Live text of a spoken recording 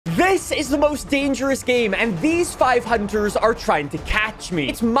This is the most dangerous game, and these 5 hunters are trying to catch me.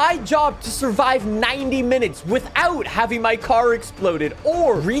 It's my job to survive 90 minutes without having my car exploded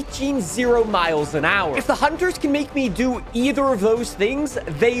or reaching 0 miles an hour. If the hunters can make me do either of those things,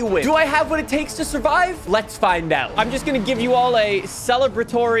 they win. Do I have what it takes to survive? Let's find out. I'm just gonna give you all a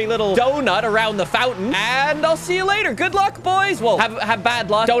celebratory little donut around the fountain, and I'll see you later. Good luck, boys. Well, have bad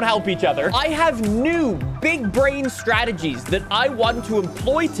luck. Don't help each other. I have new big brain strategies that I want to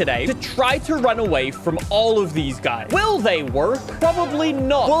employ today to try to run away from all of these guys. Will they work? Probably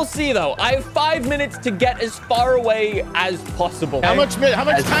not. We'll see, though. I have 5 minutes to get as far away as possible. How much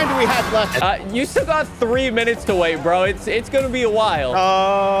time do we have left? You still got 3 minutes to wait, bro. It's gonna be a while.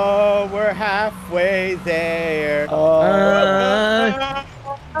 Oh, we're halfway there.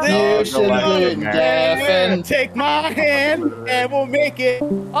 You should take my hand and we'll make it.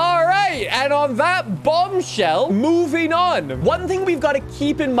 All right, and on that bombshell, moving on. One thing we've got to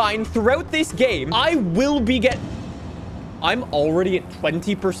keep in mind throughout this game, I'm already at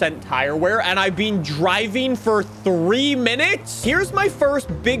 20% tire wear, and I've been driving for 3 minutes. Here's my first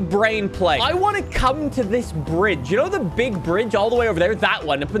big brain play. I want to come to this bridge. You know the big bridge all the way over there? That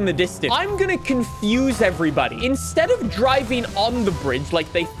one up in the distance. I'm going to confuse everybody. Instead of driving on the bridge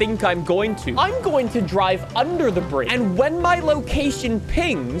like they think I'm going to drive under the bridge. And when my location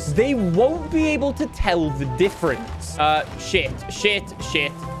pings, they won't be able to tell the difference. Shit.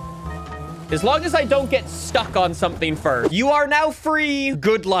 As long as I don't get stuck on something first. You are now free.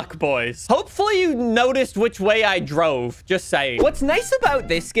 Good luck, boys. Hopefully you noticed which way I drove. Just saying. What's nice about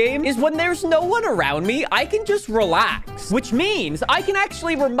this game is when there's no one around me, I can just relax. Which means I can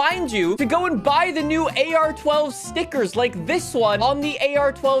actually remind you to go and buy the new AR-12 stickers like this one on the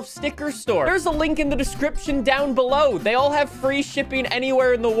AR-12 sticker store. There's a link in the description down below. They all have free shipping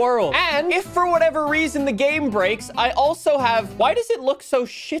anywhere in the world. And if for whatever reason the game breaks, I also have... Why does it look so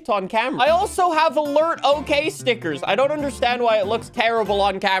shit on camera? I also have alert okay stickers. I don't understand why it looks terrible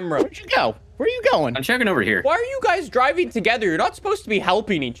on camera. Where'd you go? Where are you going? I'm checking over here. Why are you guys driving together? You're not supposed to be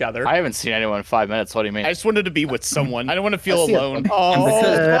helping each other. I haven't seen anyone in 5 minutes. What do you mean? I just wanted to be with someone. I don't want to feel alone.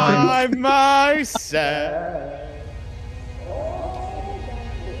 Oh, by myself.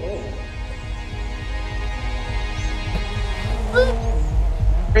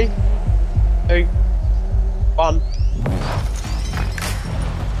 3, 2, 1.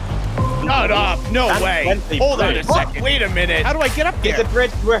 Shut up. No way. Hold on a second. Wait a minute. How do I get up there? Is the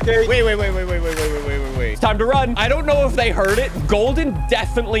bridge working? Wait. It's time to run. I don't know if they heard it. Golden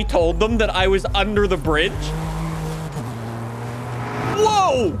definitely told them that I was under the bridge.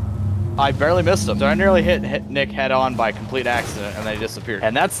 Whoa! I barely missed him. So I nearly hit Nick head on by complete accident, and then he disappeared.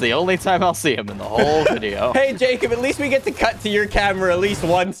 And that's the only time I'll see him in the whole video. Hey, Jacob, at least we get to cut to your camera at least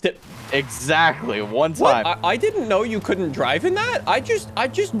once. Exactly, one time. What? I didn't know you couldn't drive in that. I just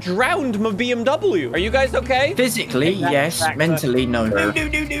drowned my BMW. Are you guys okay? Physically, yes. Mentally, no. Oh,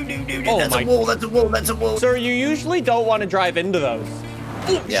 That's a wall. Sir, you usually don't want to drive into those.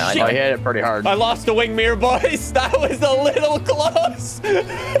 Oh, Yeah, I shit. I hit it pretty hard. I lost a wing mirror, boys. That was a little close.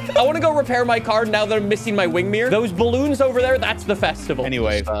 I want to go repair my car now that I'm missing my wing mirror. Those balloons over there, that's the festival.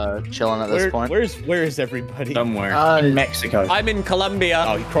 Anyway, chilling at this point. Where is everybody? Somewhere. In Mexico. I'm in Colombia.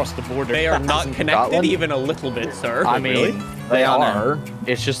 Oh, you crossed the border. They are not connected even a little bit, sir. I mean, really? they are.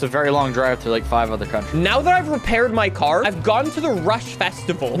 It's just a very long drive through like 5 other countries. Now that I've repaired my car, I've gone to the Rush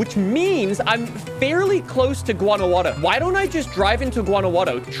Festival, which means I'm fairly close to Guanajuato. Why don't I just drive into Guanajuato,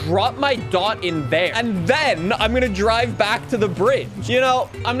 drop my dot in there, and then I'm gonna drive back to the bridge? You know,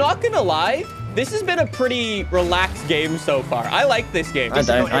 I'm not gonna lie. This has been a pretty relaxed game so far. I like this game. I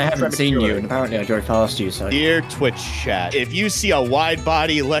haven't seen you, and apparently I drove past you, so... Dear Twitch chat, if you see a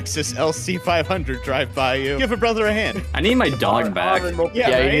wide-body Lexus LC500 drive by you, give a brother a hand. I need my dog back.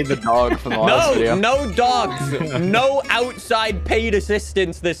 Yeah, right? you need the dog from the last video. No dogs. No outside paid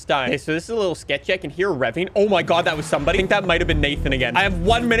assistance this time. Okay, so this is a little sketchy. I can hear revving. Oh my God, that was somebody. I think that might have been Nathan again. I have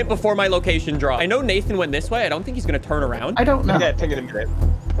 1 minute before my location drop. I know Nathan went this way. I don't think he's going to turn around. I don't know. Yeah, take it a minute.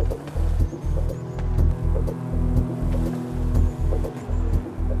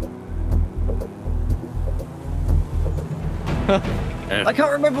 I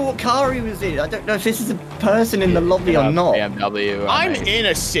can't remember what car he was in. I don't know if this is a person in the lobby or not. BMW. I'm in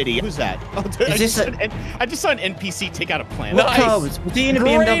a city. Who's that? Oh, Is this I just saw an NPC take out a plant. Nice. Car was he in a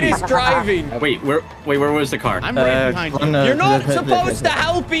BMW? Greatest driving. Wait, where was the car? I'm right behind you. You're not supposed to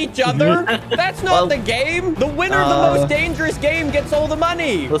help each other. That's not the game. The winner of the most dangerous game gets all the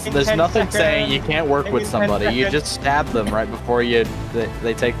money. Listen, there's nothing saying you can't work with somebody. You just stab them right before you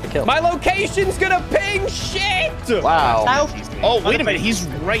they take the kill. My location's gonna ping shit! Wow. Oh, wait a minute. He's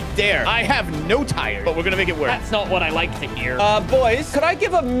right there. I have no tire, but we're going to make it work. That's not what I like to hear. Boys, could I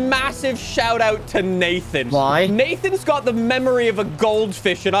give a massive shout out to Nathan? Why? Nathan's got the memory of a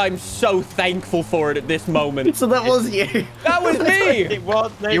goldfish, and I'm so thankful for it at this moment. So that was you. That was me! It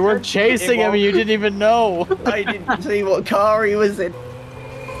was. Nathan. You were chasing him and you didn't even know. I didn't see what car he was in.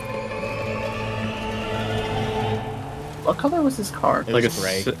 What color was his car? It was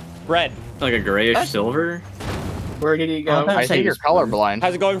gray. Red. Like a grayish silver. Where did he go? I think you're colorblind.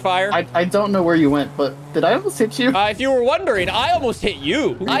 How's it going, Fire? I don't know where you went, but did I almost hit you? If you were wondering, I almost hit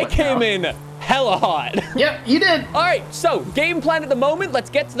you. I came in hella hot. Yep, you did. All right, so game plan at the moment.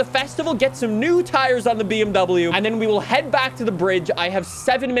 Let's get to the festival, get some new tires on the BMW, and then we will head back to the bridge. I have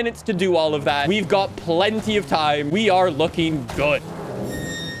 7 minutes to do all of that. We've got plenty of time. We are looking good.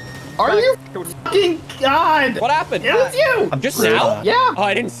 Are you fucking God? What happened? It was you. Just now? Yeah, Oh,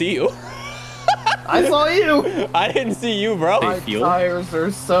 I didn't see you. I saw you. I didn't see you, bro. My tires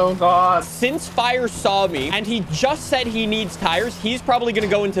are so gone. Since Fire saw me and he just said he needs tires, he's probably going to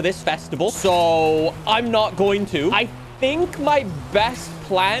go into this festival. So I'm not going to. I think my best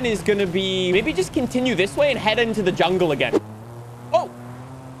plan is going to be maybe just continue this way and head into the jungle again. Oh,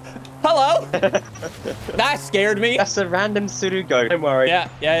 hello. That scared me. That's a random Sudoku. Don't worry.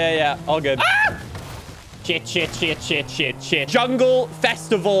 Yeah. All good. Ah! Shit. Jungle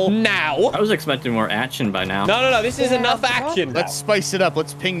festival now. I was expecting more action by now. No. This is enough action. Let's spice it up.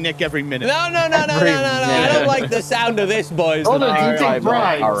 Let's ping Nick every minute. No. I don't like the sound of this, boys. Oh, no, you take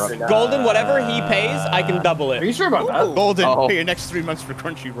bribes. Golden, whatever he pays, I can double Are it. you sure about that? Golden, Oh. pay your next 3 months for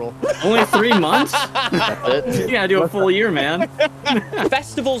Crunchyroll. Only 3 months? You gotta do a full year, man.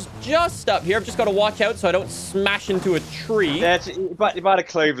 Festival's just up here. I've just got to watch out so I don't smash into a tree. Yeah, by the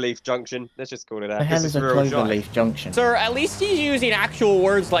Cloverleaf Junction. Let's just call it that. The hell is a Cloverleaf Junction? Sir, at least he's using actual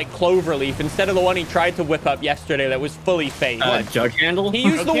words like Cloverleaf instead of the one he tried to whip up yesterday that was fully fake. Jug handle? He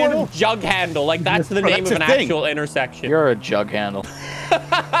used the handle? word jug handle, like that's the Bro, name that's of an a thing. actual intersection. You're a jug handle.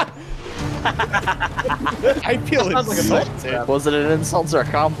 I feel insulted. Was it an insult or a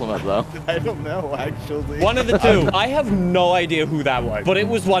compliment, though? I don't know, actually. One of the two. I have no idea who that was, but it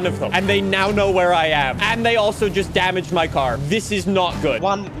was one of them. And they now know where I am. And they also just damaged my car. This is not good.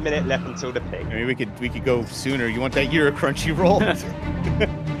 1 minute left until the ping. I mean, we could go sooner. You want that year of Crunchyroll?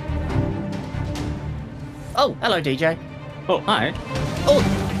 Oh, hello, DJ. Oh, hi.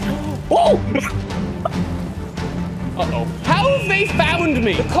 Uh-oh. How have they found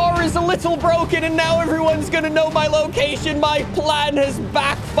me? The car is a little broken and now everyone's gonna know my location. My plan has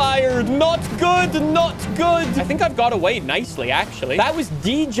backfired. Not good. I think I've got away nicely, actually. That was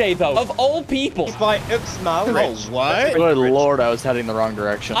DJ, though, of all people. By Uxmal Oh, Ridge. what? Good lord, I was heading the wrong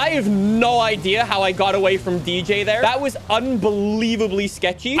direction. I have no idea how I got away from DJ there. That was unbelievably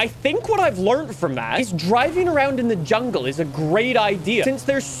sketchy. I think what I've learned from that is driving around in the jungle is a great idea. Since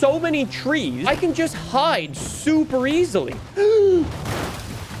there's so many trees, I can just hide super easily.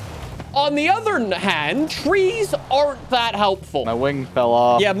 On the other hand, trees aren't that helpful. My wing fell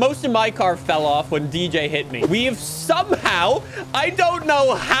off. Yeah, most of my car fell off when DJ hit me. We have somehow, I don't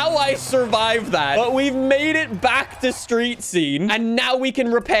know how I survived that, but we've made it back to street scene, and now we can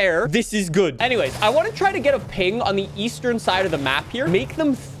repair. This is good. Anyways, I want to try to get a ping on the eastern side of the map here, make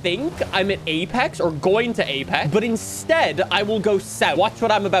them think I'm at Apex or going to Apex, but instead I will go south. Watch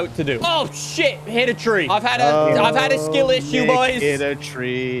what I'm about to do. Oh shit, hit a tree. I've had a skill issue, Nick boys. hit a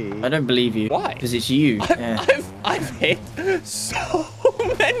tree. I don't believe you. Why? Because it's you. Yeah. I've hit so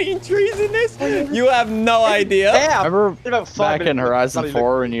many trees in this. You have no idea. Yeah. Remember About 5 back in minutes. Horizon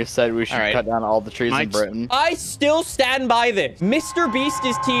 4 when you said we should All right. cut down all the trees in Britain? I still stand by this. Mr. Beast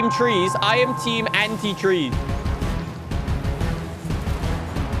is team trees. I am team anti-trees.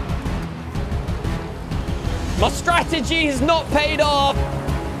 My strategy has not paid off.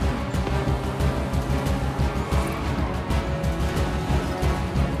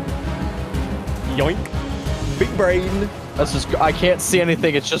 Yoink. Big brain. That's just, I can't see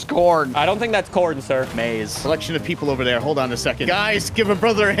anything. It's just corn. I don't think that's corn, sir. Maze. Selection of people over there. Hold on a second. Guys, give a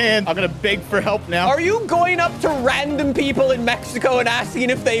brother a hand. I'm gonna beg for help now. Are you going up to random people in Mexico and asking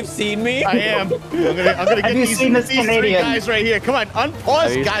if they've seen me? I am. I'm gonna get you these, seen this these three Canadian? guys right here. Come on, unpause,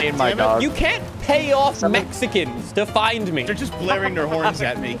 Have you seen my goddammit. dog? You can't pay off Mexicans to find me. They're just blaring their horns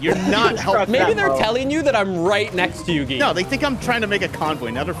at me. You're not helping. Maybe they're telling you that I'm right next to you, Gee. No, they think I'm trying to make a convoy.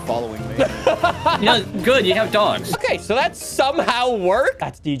 Now they're following me. Yeah, good, you have dogs. Okay, so that somehow worked.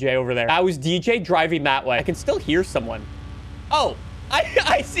 That's DJ over there. That was DJ driving that way. I can still hear someone. Oh,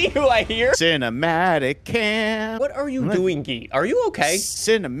 I see who I hear. Cinematic cam. What are you doing, Geet? Are you okay?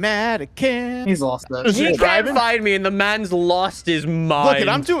 Cinematic cam. He's lost it. Is he He can't driving? find me, and the man's lost his mind. Look,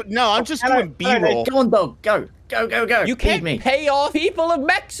 I'm doing. No, I'm just doing B-roll. Come on, dog. Go. Go, go, go. You Feed can't me. pay off people of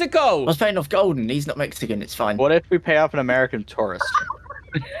Mexico. I was paying off Golden. He's not Mexican. It's fine. What if we pay off an American tourist?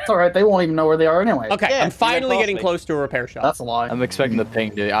 It's alright, they won't even know where they are anyway. Okay, Yeah, I'm finally you getting went past me. close to a repair shop. That's a lie. I'm expecting the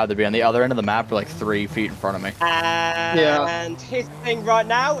ping to either be on the other end of the map or like 3 feet in front of me. And his thing right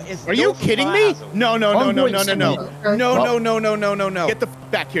now is. Are you north of kidding me? Basel. No, no, no, I'm no, going no, no, no. somewhere. No, Well- no, no, no, no, no, no. Get the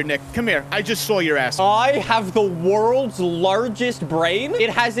f back here, Nick. Come here. I just saw your ass. I have the world's largest brain. It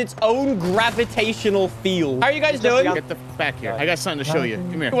has its own gravitational field. How are you guys doing? Get the f back here. I got something to show you.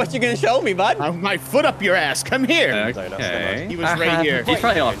 Come here. What you gonna show me, bud? My foot up your ass. Come here. Okay. He was right here. He's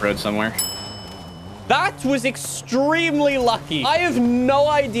probably off-road somewhere. That was extremely lucky. I have no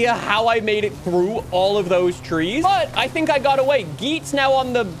idea how I made it through all of those trees, but I think I got away. Geet's now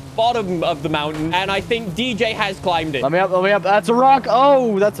on the bottom of the mountain, and I think DJ has climbed it. Let me up, let me up. That's a rock.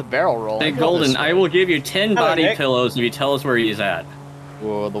 Oh, that's a barrel roll. Hey, Golden, I will give you 10 Hello, body Nick. pillows if you tell us where he's at.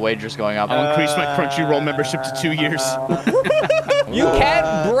 Whoa, the wager's going up. I'll increase my Crunchyroll membership to 2 years. You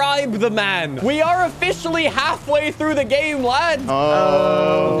can't bribe the man. We are officially halfway through the game, lads.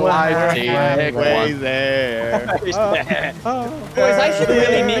 Oh, I see. Nick halfway won. there. Boys, I should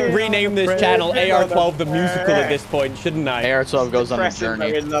really rename this channel AR12 the musical at this point, shouldn't I? AR12 goes on a Depressing, but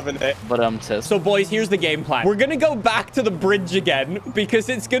journey. we're loving it. But sis. So, boys, here's the game plan. We're gonna go back to the bridge again because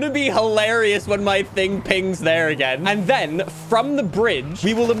it's gonna be hilarious when my thing pings there again. And then, from the bridge,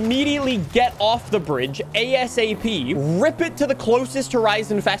 we will immediately get off the bridge ASAP, rip it to the closest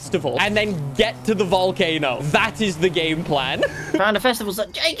Horizon Festival, and then get to the volcano. That is the game plan. Found a festival. So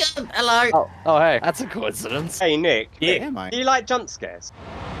Jacob, hello. Oh, hey, that's a coincidence. Hey, Nick. Yeah. Am I? Do you like jump scares?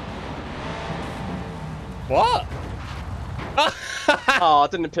 What? Oh,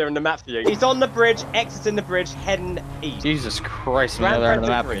 it didn't appear on the map for you. He's on the bridge, exiting the bridge, heading east. Jesus Christ, I'm Grand on the other end of the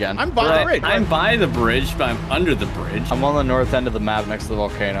Theft map Auto again. I'm by the bridge. I'm by the bridge, but I'm under the bridge. I'm on the north end of the map next to the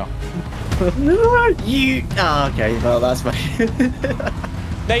volcano. You. Oh, okay. Well, that's fine.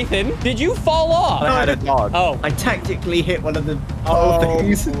 Nathan, did you fall off? I had a dog. Oh, I tactically hit one of the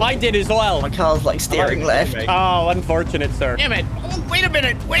things. I did as well. My car's like steering left. Oh, unfortunate, sir. Damn it. Oh, wait a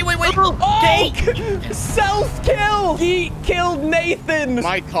minute. Wait, wait, wait. Oh! Self-kill! Geet killed Nathan!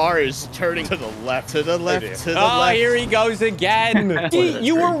 My car is turning to the left, to the left, to the Oh, left. here he goes again. Geet,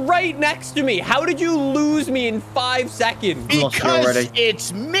 you were right next to me. How did you lose me in 5 seconds? Lost you Because already.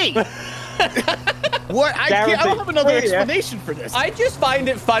 it's me. What? I don't have another explanation for this. I just find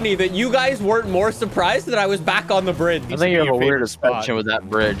it funny that you guys weren't more surprised that I was back on the bridge. I think you have a your weird favorite spot. suspension with that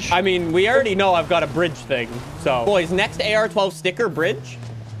bridge. I mean, we already know I've got a bridge thing. So, boys, next AR-12 sticker, bridge.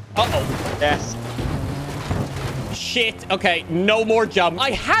 Uh-oh. Yes. Shit. Okay, no more jump.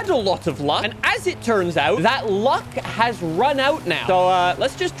 I had a lot of luck, and as it turns out, that luck has run out now. So,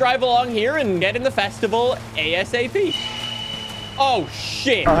 let's just drive along here and get in the festival ASAP. Oh,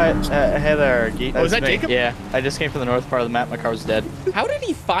 shit. Oh, hey there, Geet. Oh, is That's that me. Jacob? Yeah, I just came from the north part of the map. My car was dead. How did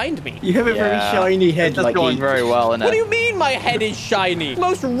he find me? You have a very Yeah. shiny head, It's just like going you. very well, isn't What do it? you mean my head is shiny?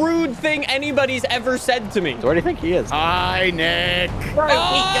 Most rude thing anybody's ever said to me. So where do you think he is? Hi, Nick.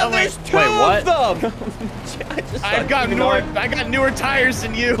 Oh, there's two Wait, what? of them. I've got newer tires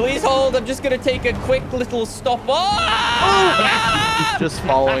than you. Please hold. I'm just gonna take a quick little stop. Oh! Just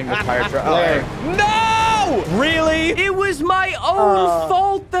following the tire track. Oh, hey. No! Really? It was my own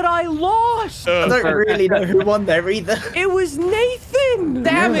fault that I lost. I don't really know who won there either. It was Nathan.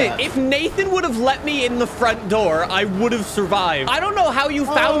 Damn it. If Nathan would have let me in the front door, I would have survived. I don't know how you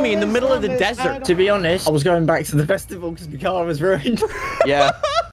found me in the middle of the desert. To be honest, I was going back to the festival because my car was ruined. Yeah,